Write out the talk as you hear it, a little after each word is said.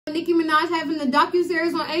Nicki Minaj having the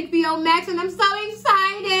docuseries on HBO Max, and I'm so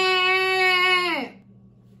excited.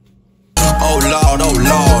 Oh Lord, oh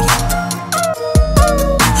Lord.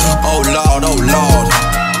 Oh Lord, oh Lord.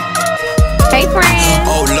 Hey friends.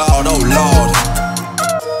 Oh Lord, oh Lord.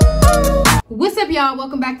 What's up, y'all?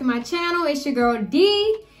 Welcome back to my channel. It's your girl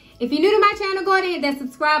D. If you're new to my channel, go ahead and hit that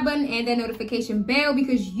subscribe button and that notification bell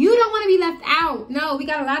because you don't want to be left out. No, we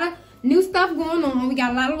got a lot of new stuff going on. We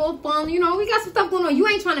got a lot of little fun. You know, we got some stuff going on. You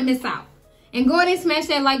ain't trying to miss out. And go ahead and smash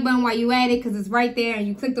that like button while you at it because it's right there and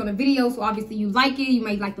you clicked on the video. So obviously you like it. You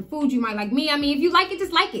might like the food. You might like me. I mean, if you like it,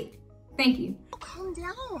 just like it. Thank you. Calm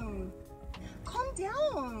down. Calm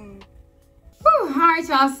down. Whew. All right,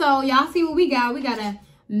 y'all. So y'all see what we got. We got a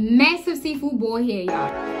massive seafood boil here,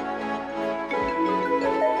 y'all.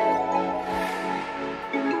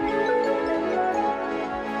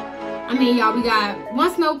 I mean, y'all, we got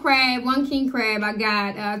one snow crab, one king crab. I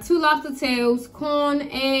got 2 lobster tails, corn,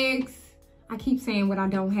 eggs. I keep saying what I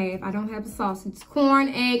don't have. I don't have the sausage. Corn,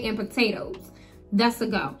 egg, and potatoes. That's a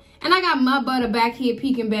go. And I got my butter back here,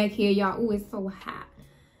 peeking back here, y'all. Ooh, it's so hot.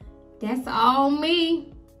 That's all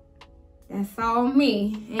me. That's all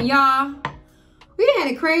me. And y'all, we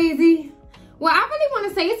had it crazy. Well, I really want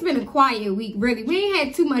to say it's been a quiet week, really. We ain't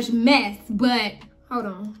had too much mess, but hold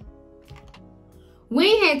on. We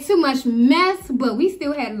ain't had too much mess, but we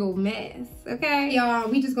still had a little mess, okay? Y'all,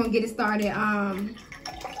 we just gonna get it started. I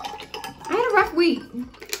had a rough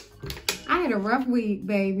week.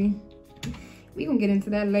 Baby. We gonna get into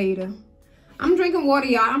that later. I'm drinking water,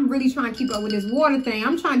 y'all. I'm really trying to keep up with this water thing.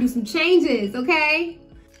 I'm trying to do some changes, okay?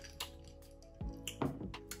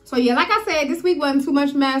 So yeah, like I said, this week wasn't too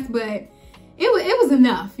much mess, but it was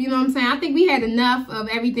enough. You know what I'm saying? I think we had enough of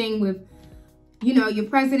everything with, you know, your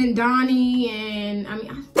president, Donnie, and I mean,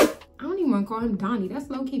 I don't even want to call him Donnie. That's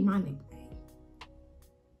low-key my nickname.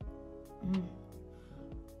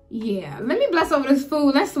 Yeah, let me bless over this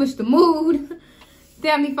food. Let's switch the mood.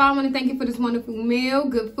 Heavenly Father, I want to thank you for this wonderful meal.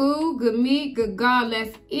 Good food, good meat, good God.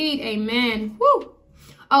 Let's eat. Amen. Woo.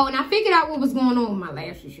 Oh, and I figured out what was going on with my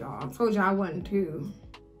lashes, y'all. I told y'all I wasn't too.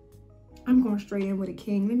 I'm going straight in with a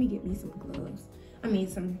king. Let me get me some gloves. I mean,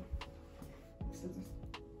 some scissors.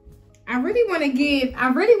 I really want to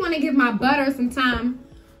give my butter some time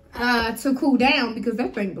to cool down because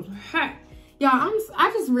that thing was hot. Y'all, this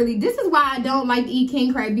is why I don't like to eat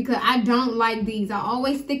king crab, because I don't like these. I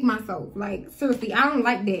always stick myself. Like, seriously, I don't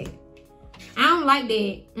like that. I don't like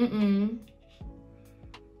that.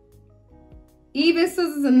 Even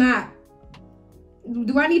scissors or not,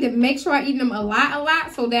 do I need to make sure I eat them a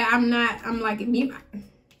lot so that I'm like, y'all.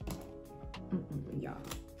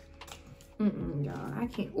 Y'all, I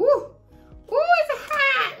can't. Ooh, it's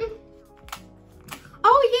hot.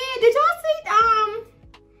 Oh yeah, did y'all see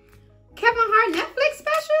Kevin Hart Netflix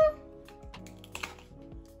special?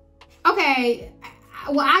 Okay,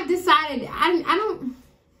 well, I decided I don't,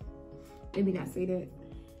 maybe not say that.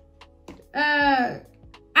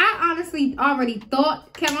 I honestly already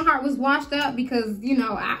thought Kevin Hart was washed up because, you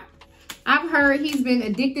know, I've heard he's been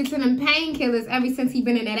addicted to them painkillers ever since he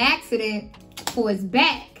been in that accident for his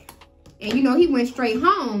back. And, you know, he went straight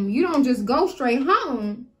home. You don't just go straight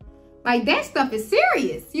home. Like, that stuff is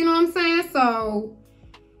serious. You know what I'm saying? So,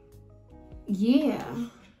 yeah.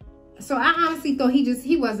 So, I honestly thought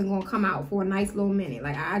he wasn't going to come out for a nice little minute.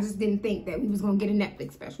 Like, I just didn't think that we was going to get a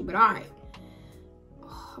Netflix special. But, all right.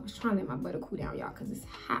 Oh, I was trying to let my butter cool down, y'all, because it's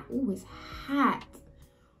hot. Ooh, it's hot.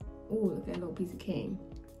 Ooh, look at that little piece of king.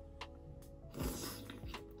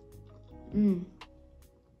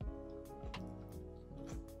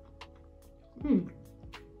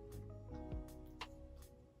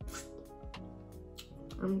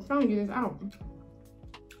 I'm telling you this out.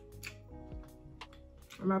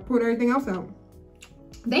 I'm about to put everything else out.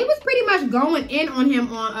 They was pretty much going in on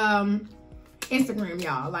him on Instagram,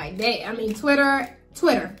 y'all. Like that. I mean, Twitter,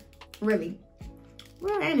 really.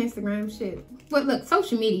 Well, and Instagram shit. But look,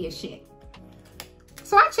 social media shit.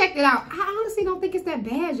 So I checked it out. I honestly don't think it's that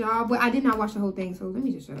bad, y'all. But I did not watch the whole thing, so let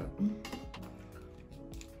me just shut up.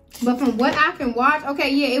 But from what I can watch,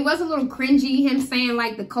 okay, yeah, it was a little cringy, him saying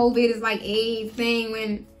like the COVID is like AIDS thing,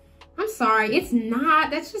 when I'm sorry, it's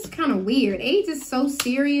not. That's just kind of weird. AIDS is so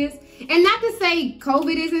serious. And not to say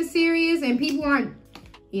COVID isn't serious and people aren't,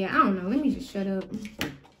 yeah, I don't know. Let me just shut up.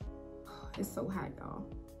 Oh, it's so hot, y'all.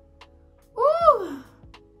 Ooh.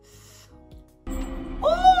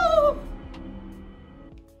 Ooh.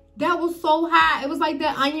 That was so hot. It was like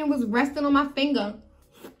that onion was resting on my finger.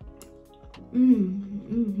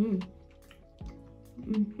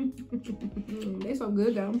 They're so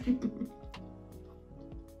good though.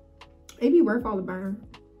 It be worth all the burn.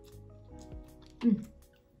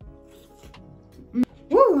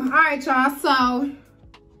 Woo, all right, y'all. So,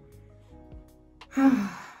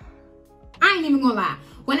 I ain't even gonna lie.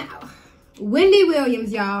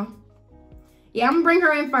 Wendywilliams, y'all. Yeah, I'm gonna bring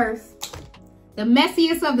her in first. The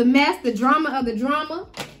messiest of the mess, the drama of the drama.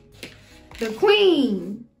 The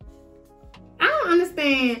queen. I don't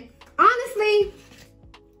understand. Honestly,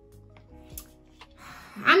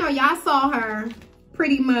 I know y'all saw her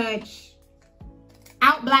pretty much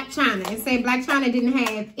out Blac Chyna and say Blac Chyna didn't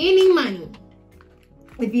have any money.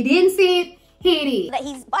 If you didn't see it, here it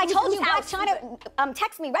is. I told you, Blac Chyna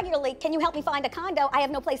texts me regularly, can you help me find a condo? I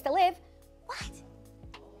have no place to live. What?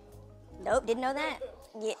 Nope, didn't know that.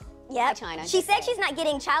 Yeah, China. She said she's not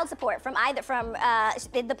getting child support from either,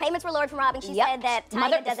 the payments were lowered from Robin. She said that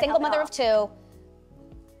single mother of two.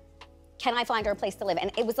 Can I find her a place to live?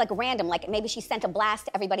 And it was like random, like maybe she sent a blast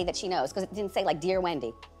to everybody that she knows because it didn't say like, Dear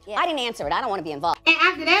Wendy. Yeah. I didn't answer it, I don't want to be involved. And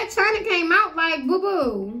after that, Chyna came out like,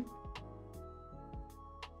 boo-boo.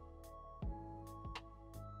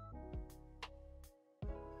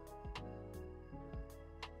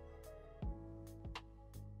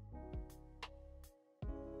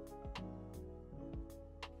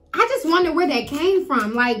 I just wonder where that came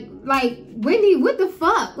from. Like Wendy, what the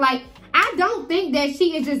fuck? Like, I don't think that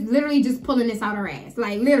she is just literally just pulling this out her ass.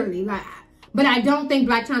 Like, literally, like, but I don't think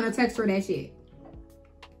Blac Chyna texted her that shit.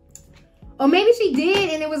 Or maybe she did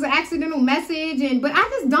and it was an accidental message, but I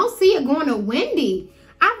just don't see it going to Wendy.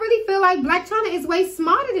 I really feel like Blac Chyna is way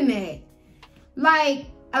smarter than that. Like,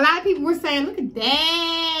 a lot of people were saying, look at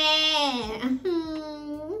that.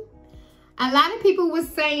 A lot of people were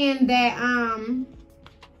saying that,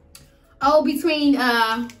 between,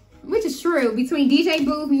 which is true, between DJ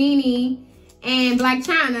Booth, Nene, and Blac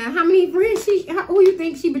Chyna, how many friends who you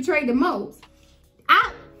think she betrayed the most?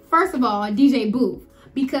 First of all, DJ Booth,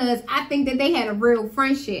 because I think that they had a real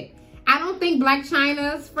friendship. I don't think Blac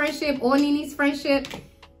Chyna's friendship or Nene's friendship,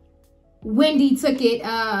 Wendy took it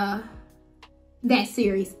that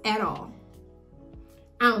serious at all.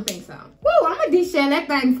 I don't think so. Woo, I'm gonna de-share that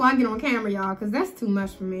thing before I get on camera, y'all, because that's too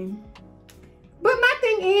much for me. But my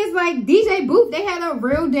thing is, like, DJ Booth, they had a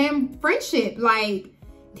real damn friendship. Like,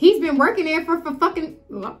 he's been working there for fucking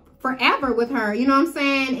forever with her, you know what I'm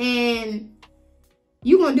saying? And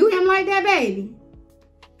you gonna do him like that, baby?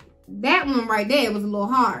 That one right there was a little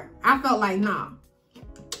hard. I felt like, nah.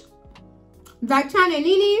 Blac Chyna and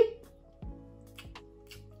Nene,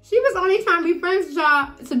 she was only trying to be friends with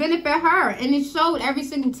y'all to benefit her. And it showed every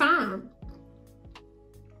single time.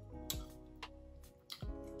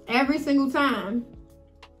 Every single time.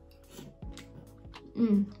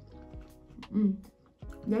 There's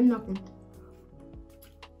nothing.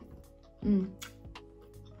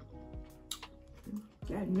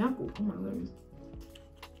 That knuckle. Oh my goodness.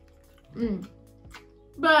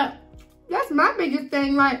 But that's my biggest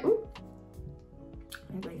thing. Like, ooh,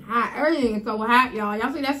 it's like hot. Everything is so hot, y'all.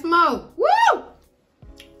 Y'all see that smoke? Woo!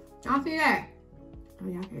 Y'all see that? Oh,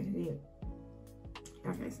 y'all can't see it.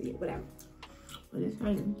 Y'all can't see it. Whatever. But it's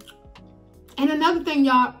hanging. And another thing,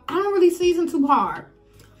 y'all, I don't really season too hard.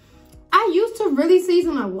 I used to really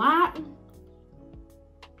season a lot.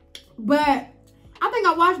 But I think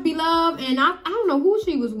I watched Beloved and I don't know who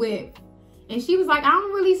she was with. And she was like, I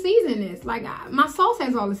don't really season this. Like, my sauce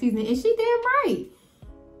has all the seasoning. And she damn right.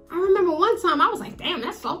 I remember one time I was like, damn,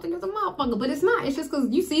 that's salty as a motherfucker. But it's not. It's just because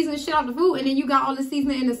you season the shit out the food and then you got all the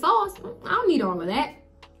seasoning in the sauce. I don't need all of that.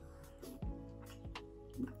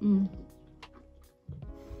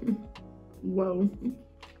 Whoa.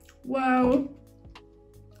 Whoa.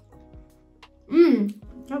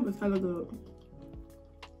 That was hella good.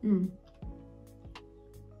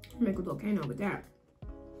 Make a volcano with that.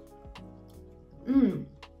 I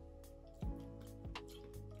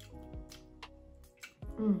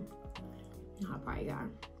probably gotta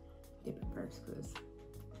dip it first because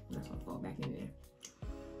that's gonna fall back in there.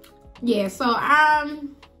 Yeah, so I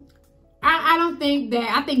don't think that,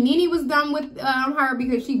 I think Nene was done with her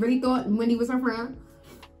because she really thought Wendy was her friend.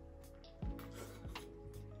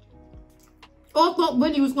 Or thought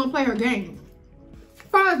Wendy was gonna play her game. As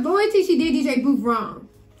far as loyalty, she did DJ Booth wrong.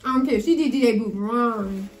 I don't care, she did DJ Booth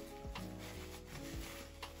wrong.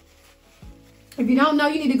 If you don't know,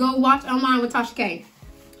 you need to go watch Online with Tasha K.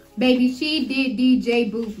 Baby, she did DJ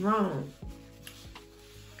Booth wrong.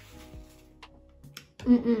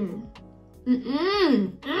 Look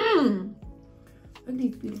at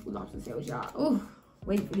these beautiful lobster tails, y'all. Oh,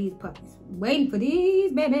 waiting for these puppies. Waiting for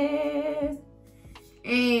these babies.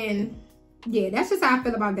 And yeah, that's just how I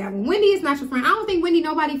feel about that one. Wendy is not your friend. I don't think Wendy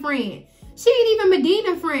nobody's friend. She ain't even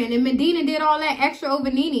Medina friend. And Medina did all that extra over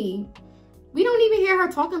Nene. We don't even hear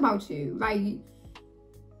her talking about you. Like,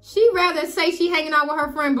 She rather say she hanging out with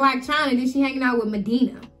her friend Blac Chyna than she hanging out with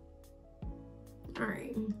Medina. All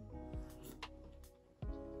right.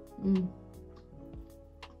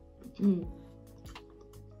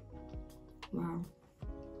 Wow.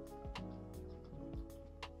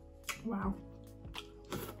 Wow.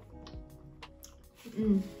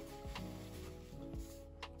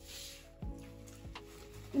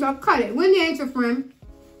 No, cut it. Wendy ain't your friend.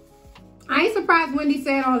 I ain't surprised Wendy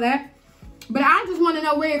said all that. But I just want to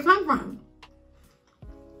know where it come from.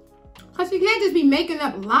 Because she can't just be making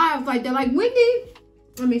up lies like that. Like Wendy,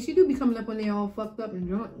 I mean, she do be coming up when they all fucked up and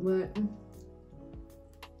drunk. But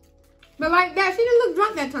like that, she didn't look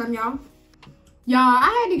drunk that time, y'all. Y'all,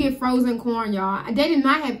 I had to get frozen corn, y'all. They did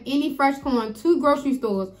not have any fresh corn. 2 grocery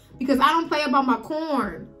stores. Because I don't play about my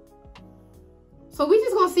corn. So we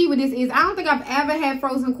just gonna see what this is. I don't think I've ever had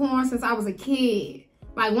frozen corn since I was a kid.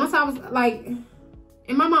 Like once I was like,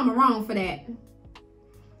 and my mama wrong for that.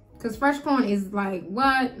 Cause fresh corn is like,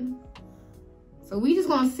 what? So we just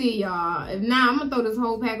gonna see, y'all. If not, I'm gonna throw this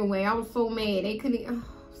whole pack away. I was so mad. They couldn't, oh,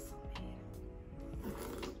 so mad.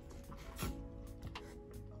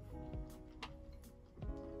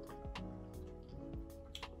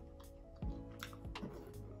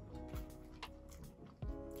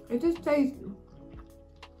 It just tastes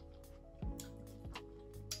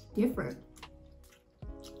different.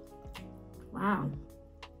 Wow.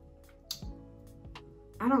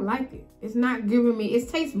 I don't like it. It's not giving me, it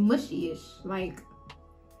tastes mushy-ish. Like,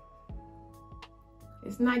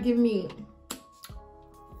 it's not giving me.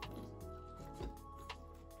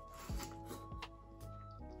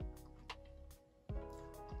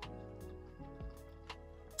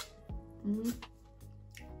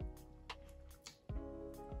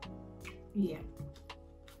 Yeah.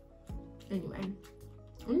 Anyway,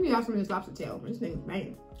 let me get some of this lobster tail. This thing's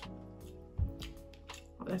banging.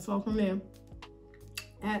 Oh, that's all from there.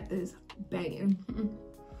 That is banging.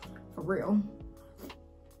 For real.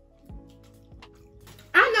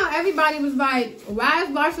 I know everybody was like, why is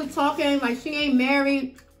Larsa talking like she ain't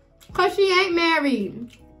married? Because she ain't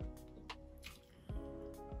married.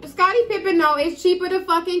 Scottie Pippen, no, it's cheaper to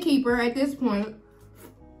fucking keep her at this point.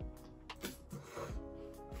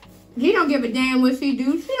 He don't give a damn what she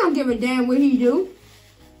do. She don't give a damn what he do.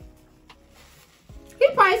 He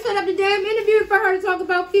probably set up the damn interview for her to talk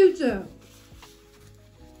about Future.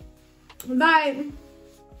 Like,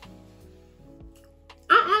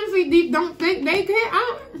 I honestly don't think they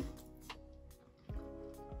can.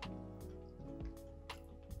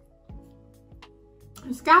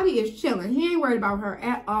 Scottie is chilling. He ain't worried about her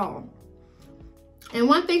at all. And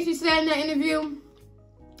one thing she said in that interview,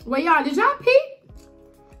 well, y'all, did y'all peep?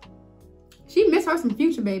 She missed her some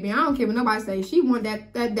Future, baby. I don't care what nobody say. She want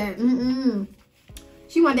that.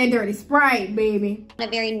 She want that dirty Sprite, baby. A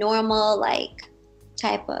very normal, like,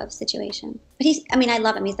 type of situation. But he's, I mean, I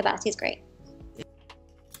love him. He's the best. He's great.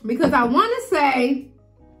 Because I want to say,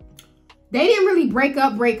 they didn't really break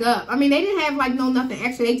up. I mean, they didn't have, like, no nothing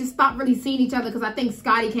extra. They just stopped really seeing each other because I think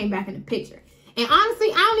Scottie came back in the picture. And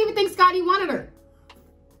honestly, I don't even think Scottie wanted her.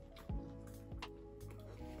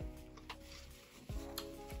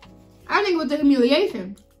 I think it was the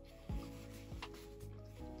humiliation.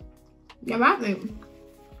 Yeah, I think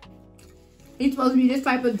he's supposed to be this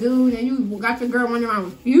type of dude and you got your girl running around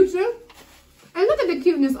with Future. And look at the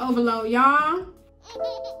cuteness overload, y'all.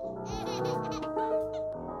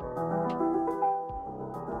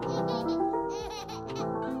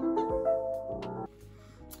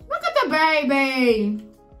 Look at the baby.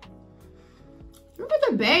 Look at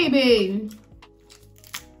the baby.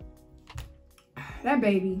 That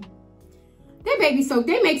baby. That baby, so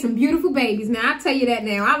they make some beautiful babies. Now, I'll tell you that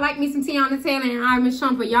now. I like me some Tiana Taylor and Iron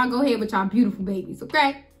Shumpert. Y'all go ahead with y'all beautiful babies,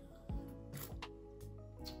 okay?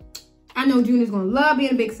 I know Junior's going to love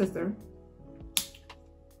being a big sister.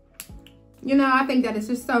 You know, I think that is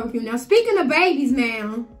just so cute. Now, speaking of babies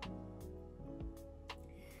now,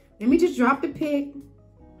 let me just drop the pic.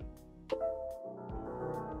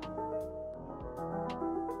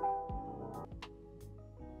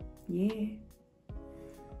 Yeah.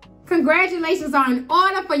 Congratulations are in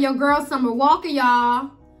order for your girl Summer Walker,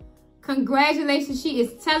 y'all. Congratulations. She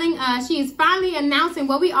is telling us, she is finally announcing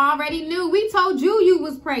what we already knew. We told you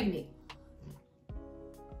was pregnant.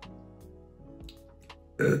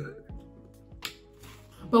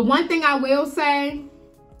 But one thing I will say,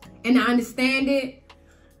 and I understand it,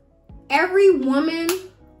 every woman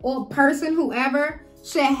or person, whoever,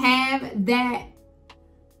 should have that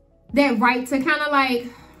right to kind of like,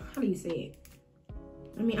 how do you say it?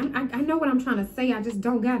 I mean, I know what I'm trying to say. I just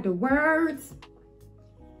don't got the words.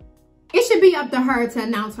 It should should be up to her to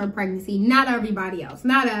announce her pregnancy, not everybody else,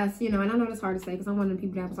 not us, you know. And I know that's hard to say because I'm one of the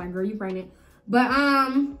people that was like, girl, you pregnant. But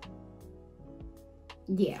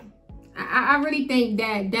yeah, I really think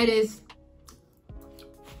that is,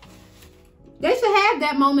 they should have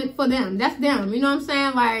that moment for them. That's them, you know what I'm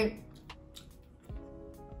saying? Like,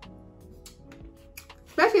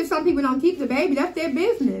 especially if some people don't keep the baby, that's their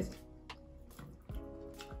business.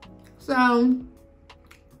 So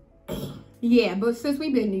yeah, but since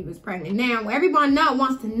we didn't knew he was pregnant, now everyone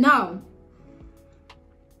wants to know.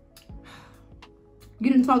 You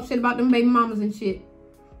didn't talk shit about them baby mamas and shit,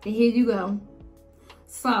 and here you go.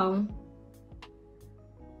 So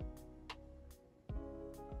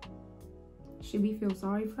should we feel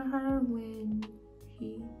sorry for her when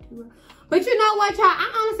he do her? But you know what, y'all?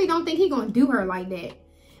 I honestly don't think he gonna do her like that,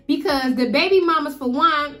 because the baby mamas, for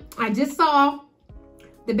one, I just saw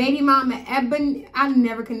the baby mama, Eben, I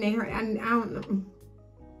never can name her. I don't know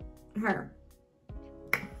her.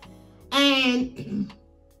 And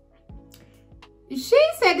she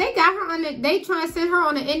said they got her on they trying to send her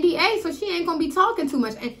on an NDA, so she ain't gonna be talking too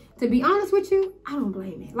much. And to be honest with you, I don't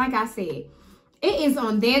blame it. Like I said, it is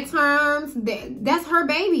on their terms. That's her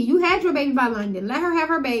baby. You had your baby by London. Let her have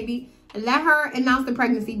her baby. Let her announce the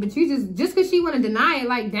pregnancy. But you just because she want to deny it,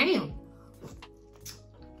 like, damn.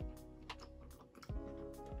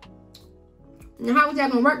 And how was that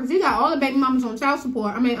gonna work? Because he got all the baby mamas on child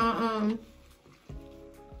support. I mean,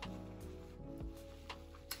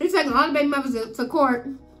 he's taking all the baby mamas to court.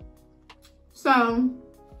 So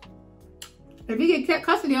if he get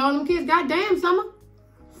custody of all them kids, goddamn, Summer.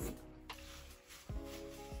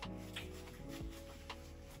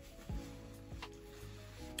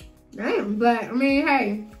 Damn, but I mean,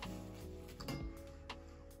 hey.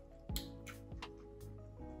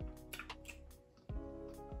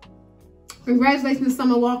 Congratulations to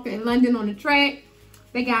Summer Walker in London on the track.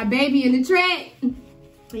 They got a baby in the track.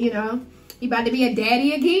 You know, he about to be a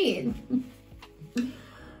daddy again.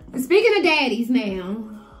 And speaking of daddies now.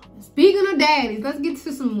 Speaking of daddies, let's get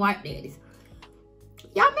to some white daddies.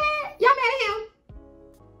 Y'all mad? Y'all mad at him?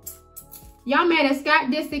 Y'all mad at Scott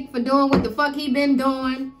Disick for doing what the fuck he been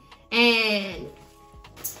doing? And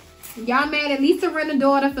y'all mad at Lisa Rinna's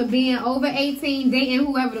daughter for being over 18, dating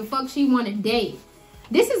whoever the fuck she want to date.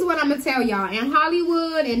 This is what I'm gonna tell y'all. In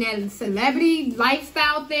Hollywood and that celebrity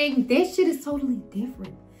lifestyle thing, that shit is totally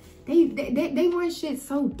different. They run shit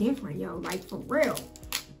so different, yo. Like, for real.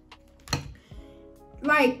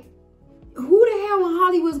 Like, who the hell in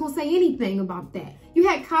Hollywood's gonna say anything about that? You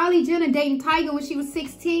had Kylie Jenner dating Tiger when she was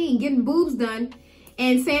 16, getting boobs done,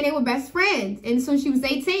 and saying they were best friends. And as soon as she was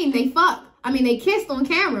 18, they fucked. I mean, they kissed on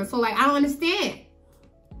camera. So, like, I don't understand.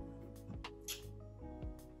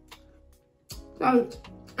 So,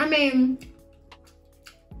 I mean,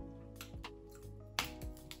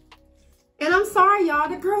 and I'm sorry, y'all,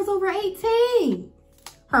 the girl's over 18.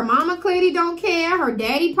 Her mama clearly don't care. Her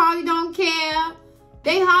daddy probably don't care.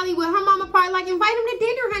 They Hollywood. Her mama probably like, invite him to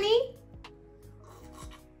dinner, honey.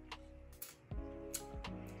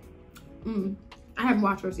 I haven't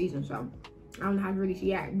watched her season, so I don't know how really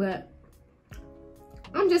she act, but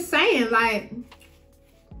I'm just saying, like,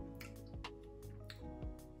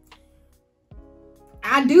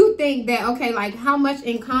 I do think that, okay, like, how much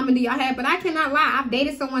in common do y'all have? But I cannot lie. I've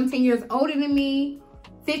dated someone 10 years older than me,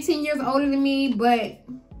 15 years older than me, but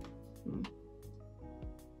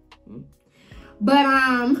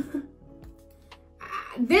them,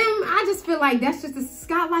 I just feel like that's just a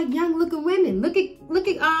Scott like young looking women. Look at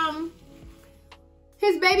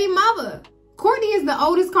his baby mother. Courtney is the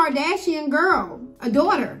oldest Kardashian girl, a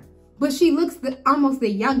daughter, but she looks almost the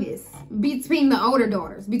youngest between the older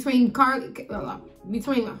daughters. Between Kim,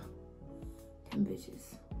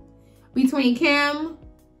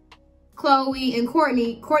 Chloe, and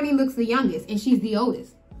Courtney. Courtney looks the youngest, and she's the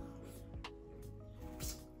oldest.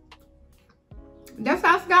 That's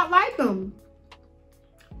how Scott liked them.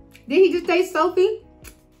 Did he just date Sophie?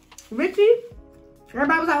 Richie?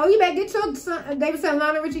 Everybody was like, oh, you better get your son. They were saying,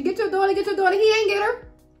 Lana Richie, get your daughter, get your daughter. He ain't get her.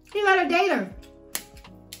 He let her date her.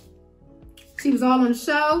 She was all on the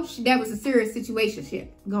show. That was a serious situation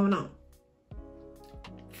going on.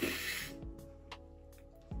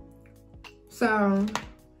 So,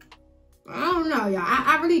 I don't know, y'all.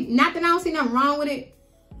 I really, not that I don't see nothing wrong with it.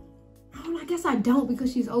 I guess I don't,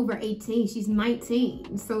 because she's over 18. She's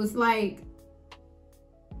 19. So it's like,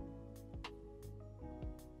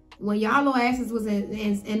 when y'all little asses was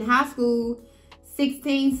in high school,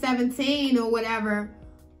 16, 17 or whatever,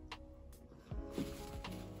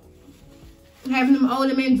 having them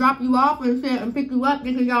older men drop you off and shit and pick you up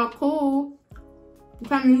because y'all cool,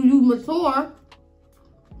 trying to you mature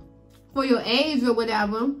for your age or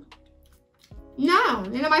whatever. No,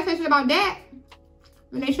 ain't nobody said shit about that.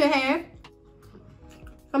 And they should have.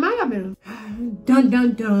 Come on, been. Dun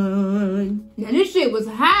dun dun. Now this shit was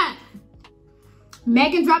hot.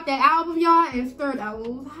 Megan dropped that album, y'all, and stirred out.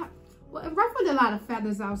 Well, it ruffled a lot of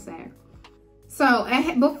feathers outside. So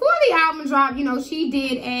before the album dropped, you know, she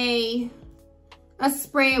did a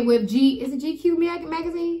spread with GQ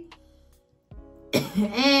magazine,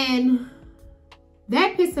 and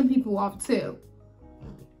that pissed some people off too.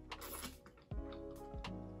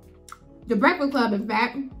 The Breakfast Club, in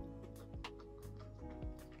fact.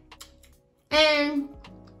 And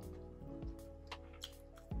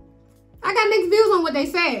I got mixed views on what they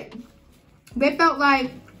said. They felt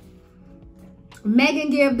like Megan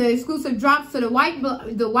gave the exclusive drops to the white,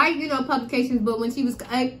 you know, publications, but when she was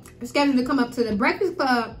scheduled to come up to the Breakfast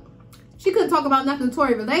Club, she couldn't talk about nothing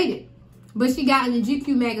Tory related. But she got in the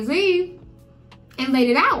GQ magazine and laid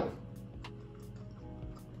it out.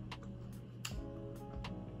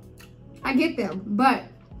 I get them, but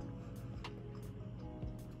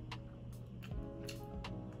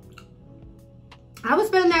I was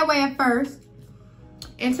feeling that way at first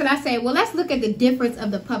until I said, well, let's look at the difference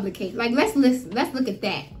of the publication. Like, let's look at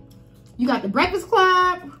that. You got the Breakfast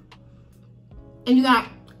Club and you got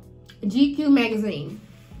GQ magazine.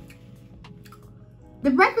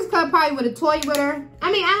 The Breakfast Club probably would have toyed with her.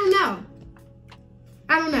 I mean, I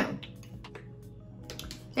don't know.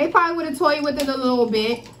 They probably would have toyed with it a little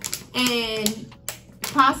bit and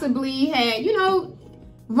possibly had, you know,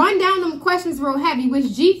 run down them questions real heavy, which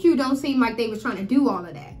GQ don't seem like they was trying to do all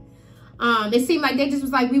of that. It seemed like they just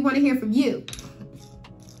was like, we want to hear from you.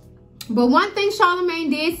 But one thing Charlamagne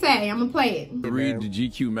did say, I'm gonna play it. Read the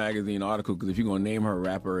GQ magazine article, because if you're gonna name her a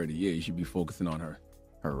rapper of the year, you should be focusing on her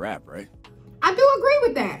rap, right? I do agree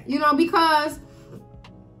with that, you know, because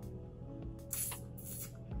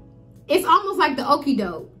it's almost like the okie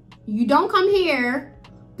doke. You don't come here,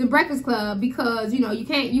 the Breakfast Club, because you know you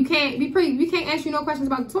can't ask you no questions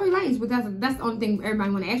about the Tory Lanez, but that's the only thing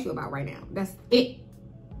everybody want to ask you about right now. That's it.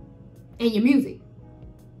 And your music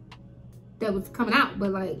that was coming out.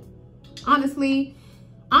 But like, honestly,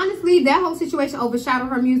 that whole situation overshadowed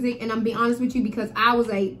her music. And I'm being honest with you, because I was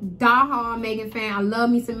a diehard Megan fan. I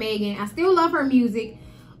love me some Megan. I still love her music,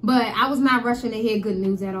 but I was not rushing to hear good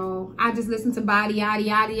news at all. I just listened to Body Yaddy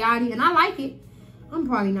Yaddy Yaddy, and I like it. I'm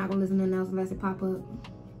probably not gonna listen to nothing else unless it pop up.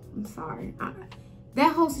 I'm sorry.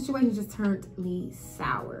 That whole situation just turned me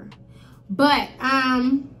sour. But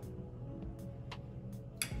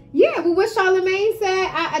yeah, but what Charlamagne said,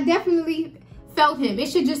 I definitely felt him. It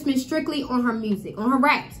should just been strictly on her music, on her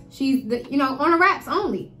raps. She's the, you know, on her raps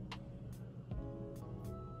only.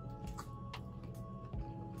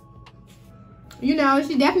 You know,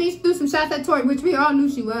 she definitely threw some shots at Tory, which we all knew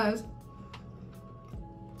she was.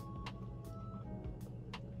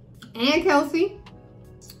 And Kelsey.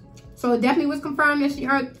 So it definitely was confirmed that she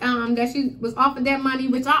heard that she was offered that money,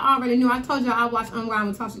 which I already knew. I told y'all I watched Unwind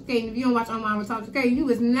with Tasha K. And if you don't watch Unwind with Tasha K, you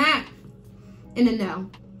was not in the know.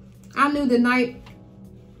 I knew the night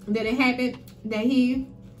that it happened that he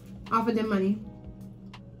offered them money.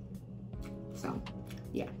 So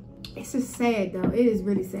yeah, it's just sad though. It is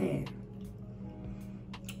really sad.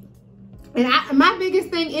 And my biggest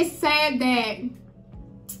thing is sad that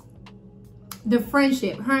the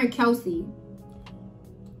friendship, her and Kelsey,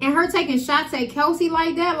 and her taking shots at Kelsey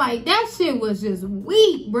like that shit was just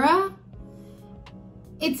weak, bruh.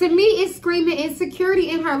 To me, it's screaming insecurity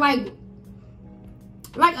in her, like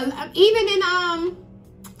even in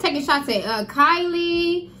taking shots at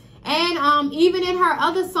Kylie, and even in her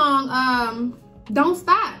other song, Don't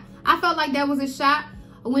Stop. I felt like that was a shot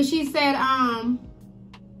when she said,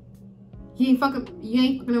 you ain't fucking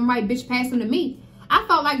the right bitch, pass him to me. I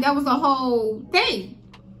felt like that was a whole thing.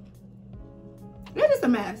 It's just a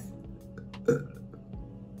mess.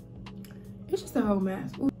 It's just a whole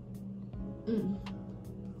mess.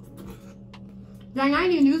 Dang, I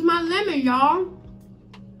didn't even use my lemon, y'all.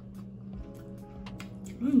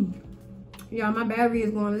 Y'all, my battery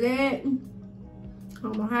is going lit. I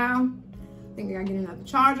don't know how. I think I gotta get another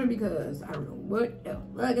charger because I don't know what the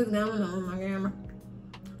fuck is going on my camera.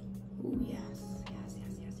 Oh yes.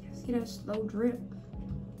 See that slow drip?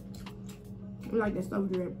 I like that slow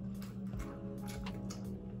drip.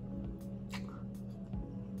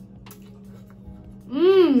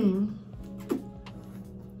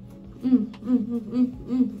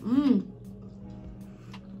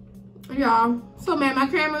 Y'all, so man, my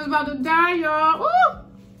camera's about to die, y'all.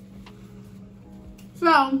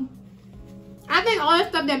 So, I think all the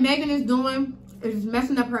stuff that Megan is doing is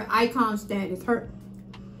messing up her icon status. Her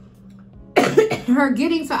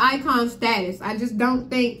getting to icon status. I just don't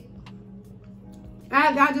think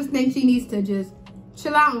I just think she needs to just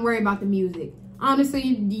chill out and worry about the music. Honestly,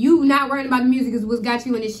 you not worrying about the music is what's got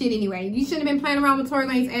you in this shit anyway. You shouldn't have been playing around with Tory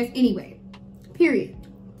Lanez ass anyway. Period.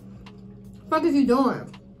 What the fuck is you doing?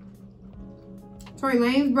 Tory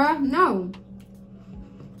Lanez, bruh? No.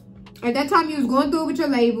 At that time you was going through it with your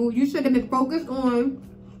label. You should have been focused on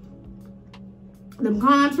them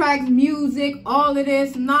contracts, music, all of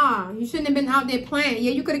this. Nah, you shouldn't have been out there playing.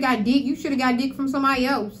 Yeah, you could have got dick. You should have got dick from somebody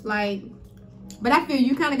else. Like, but I feel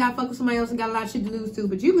you kind of got fucked with somebody else and got a lot of shit to lose too.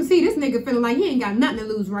 But you can see this nigga feeling like he ain't got nothing to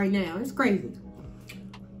lose right now. It's crazy.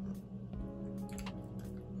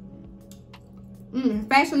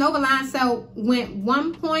 Fashion Nova line sale went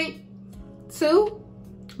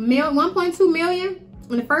 1.2 million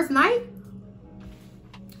on the first night.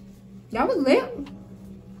 That was lit.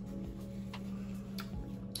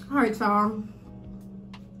 All right, y'all.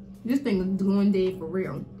 This thing is going dead for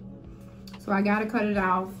real. So I gotta cut it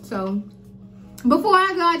off. So before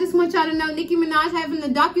I go, I just want y'all to know Nicki Minaj having the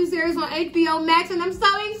docuseries on HBO Max, and I'm so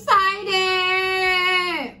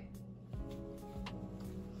excited.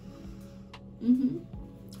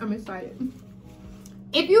 I'm excited.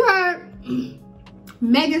 If you heard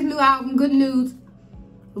Megan's new album, Good News,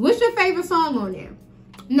 what's your favorite song on there?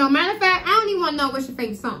 No, matter of fact, I don't even want to know what's your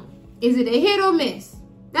favorite song. Is it a hit or miss?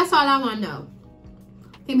 That's all I want to know.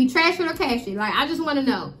 Can be trash or cash it. Like, I just want to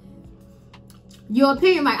know your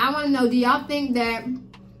opinion. Like, I want to know, do y'all think that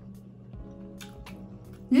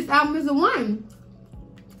this album is the one?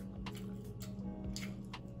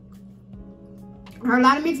 I heard a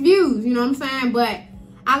lot of mixed views, you know what I'm saying? But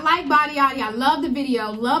I like Body Yachty. I love the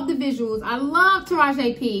video, love the visuals. I love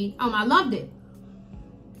Taraji P. I loved it.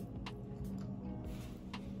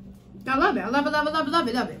 I love it. I love it, love it, love it, love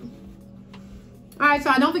it, love it. All right,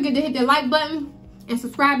 so don't forget to hit the like button and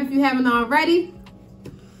subscribe if you haven't already.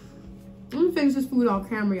 Let me finish this food off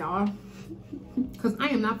camera, y'all, because I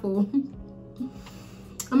am not full.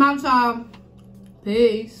 I'm out, y'all.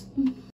 Peace.